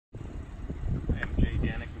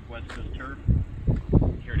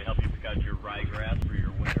ryegrass for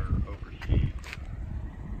your winter overseed.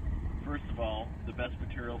 First of all, the best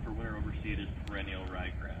material for winter overseed is perennial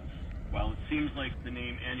ryegrass. While it seems like the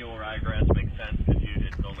name annual ryegrass makes sense because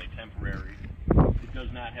it's only temporary, it does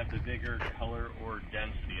not have the vigor, color, or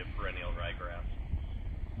density of perennial ryegrass.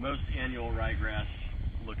 Most annual ryegrass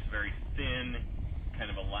looks very thin,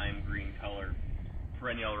 kind of a lime green color.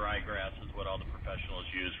 Perennial ryegrass is what all the professionals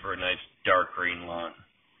use for a nice dark green lawn.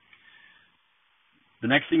 The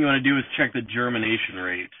next thing you want to do is check the germination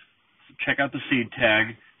rate. So check out the seed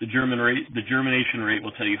tag. The germination rate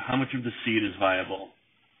will tell you how much of the seed is viable.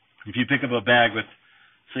 If you pick up a bag with,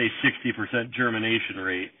 say, 60% germination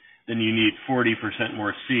rate, then you need 40%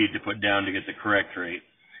 more seed to put down to get the correct rate.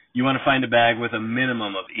 You want to find a bag with a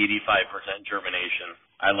minimum of 85% germination.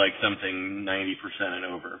 I like something 90% and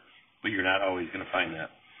over, but you're not always going to find that.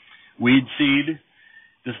 Weed seed,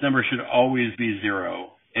 this number should always be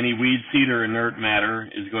 0. Any weed seed or inert matter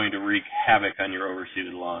is going to wreak havoc on your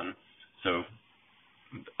overseeded lawn. So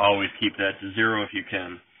always keep that to 0 if you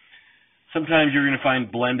can. Sometimes you're going to find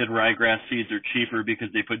blended ryegrass seeds are cheaper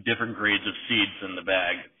because they put different grades of seeds in the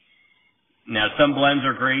bag. Now, some blends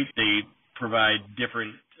are great. They provide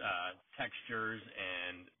different textures,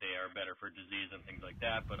 and they are better for disease and things like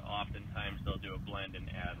that, but oftentimes they'll do a blend and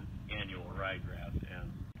add annual ryegrass as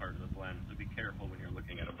part of the blend, so be careful when you're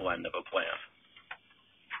looking at a blend of a plant.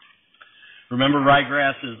 Remember,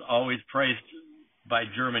 ryegrass is always priced by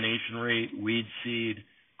germination rate, weed seed,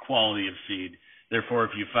 quality of seed. Therefore,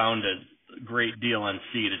 if you found a great deal on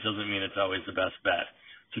seed, it doesn't mean it's always the best bet.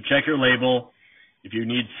 So check your label. If you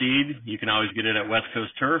need seed, you can always get it at West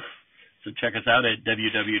Coast Turf. So check us out at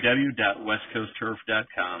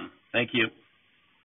www.westcoastturf.com. Thank you.